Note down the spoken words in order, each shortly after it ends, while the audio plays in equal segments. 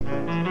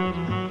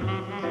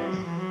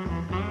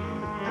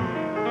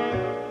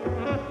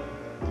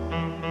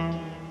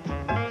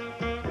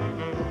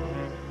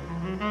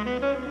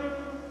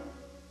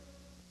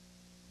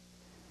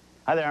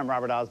Hi there, I'm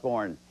Robert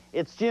Osborne.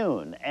 It's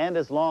June, and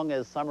as long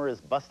as summer is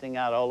busting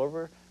out all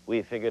over,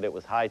 we figured it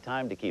was high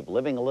time to keep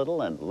living a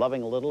little and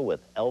loving a little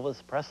with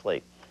Elvis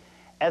Presley.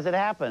 As it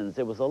happens,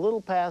 it was a little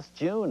past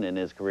June in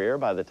his career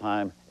by the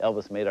time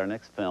Elvis made our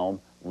next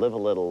film, Live a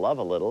Little, Love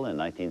a Little, in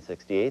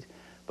 1968,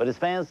 but his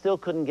fans still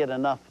couldn't get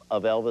enough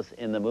of Elvis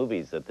in the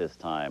movies at this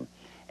time.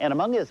 And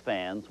among his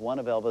fans, one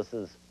of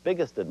Elvis's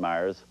biggest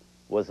admirers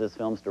was his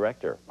film's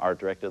director, Art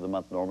Director of the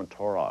Month, Norman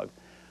Taurog.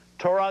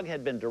 Taurog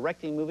had been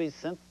directing movies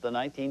since the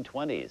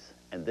 1920s,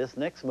 and this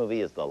next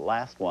movie is the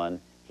last one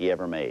he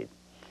ever made.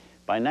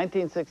 By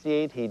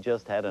 1968, he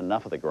just had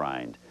enough of the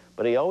grind,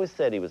 but he always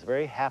said he was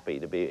very happy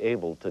to be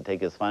able to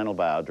take his final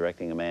bow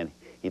directing a man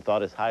he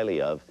thought as highly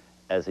of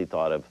as he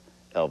thought of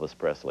Elvis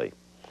Presley.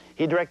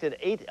 He directed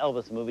 8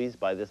 Elvis movies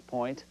by this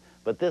point,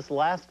 but this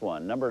last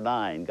one, number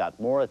 9, got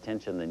more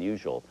attention than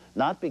usual,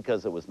 not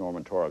because it was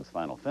Norman Taurog's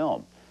final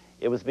film.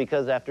 It was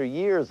because after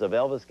years of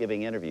Elvis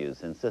giving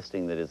interviews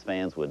insisting that his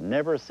fans would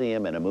never see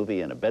him in a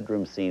movie in a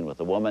bedroom scene with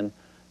a woman,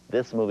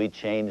 this movie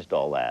changed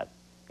all that.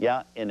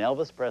 Yeah, in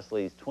Elvis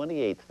Presley's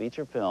 28th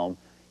feature film,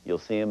 you'll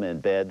see him in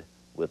bed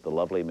with the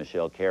lovely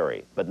Michelle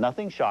Carey. But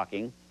nothing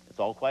shocking. It's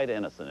all quite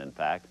innocent, in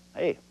fact.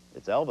 Hey,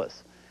 it's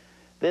Elvis.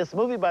 This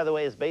movie, by the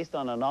way, is based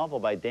on a novel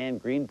by Dan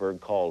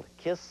Greenberg called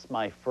Kiss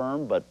My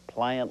Firm But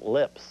Pliant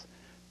Lips.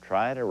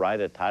 Try to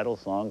write a title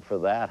song for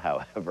that,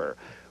 however,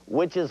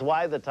 which is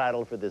why the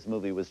title for this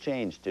movie was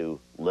changed to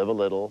Live a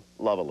Little,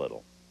 Love a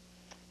Little.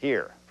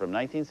 Here, from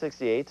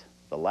 1968,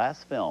 the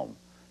last film,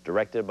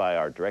 directed by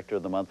our Director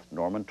of the Month,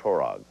 Norman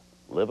Taurog,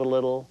 Live a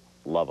Little,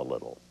 Love a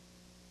Little.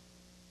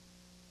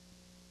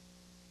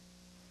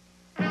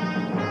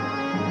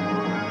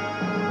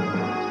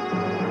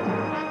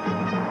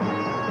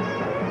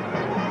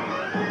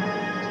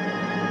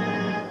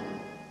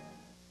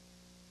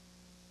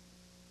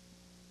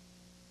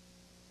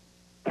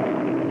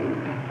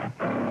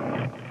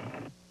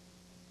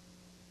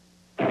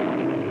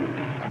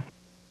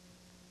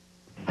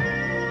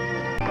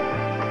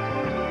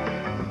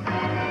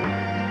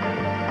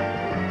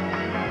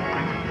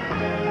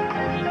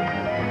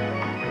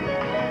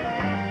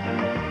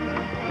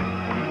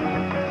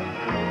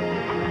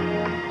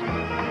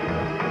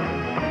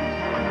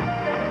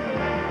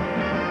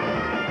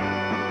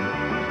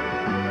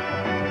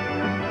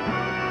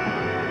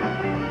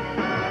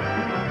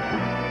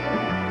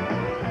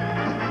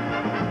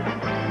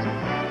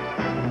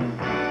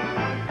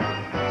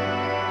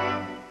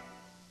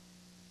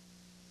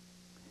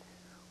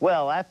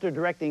 Well, after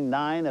directing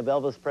 9 of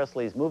Elvis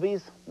Presley's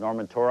movies,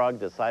 Norman Taurog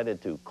decided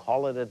to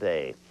call it a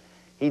day.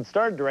 He'd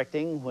started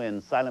directing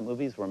when silent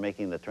movies were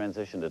making the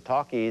transition to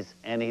talkies,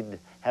 and he'd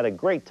had a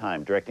great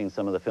time directing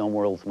some of the film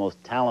world's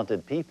most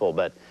talented people.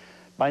 But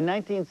by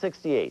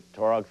 1968,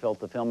 Taurog felt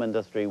the film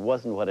industry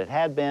wasn't what it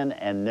had been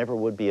and never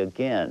would be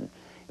again.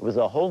 It was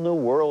a whole new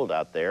world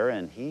out there,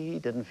 and he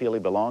didn't feel he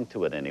belonged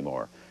to it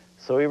anymore.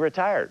 So he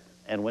retired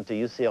and went to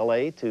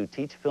UCLA to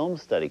teach film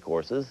study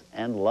courses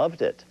and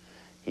loved it.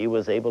 He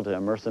was able to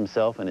immerse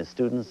himself and his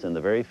students in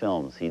the very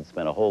films he'd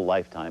spent a whole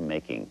lifetime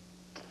making.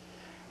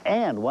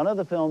 And one of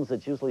the films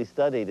that's usually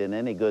studied in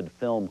any good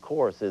film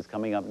course is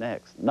coming up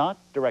next. Not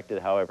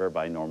directed, however,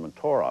 by Norman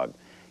Taurog.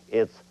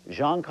 It's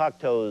Jean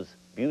Cocteau's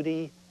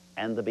Beauty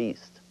and the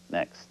Beast.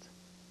 Next.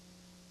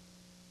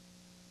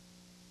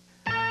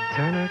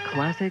 Turner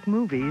Classic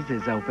Movies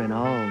is open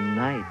all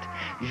night.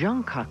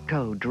 Jean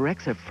Cocteau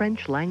directs a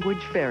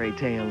French-language fairy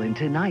tale in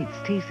tonight's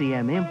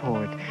TCM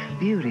import,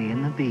 Beauty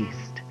and the Beast.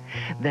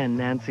 Then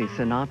Nancy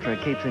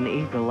Sinatra keeps an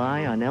eagle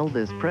eye on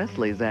Elvis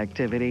Presley's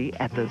activity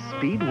at the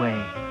Speedway.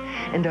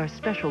 And our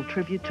special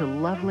tribute to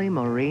lovely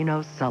Maureen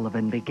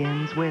O'Sullivan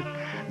begins with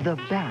The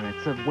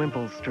Barretts of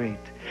Wimple Street.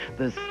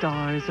 The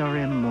stars are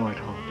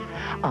immortal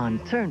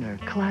on Turner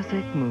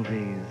Classic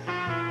Movies.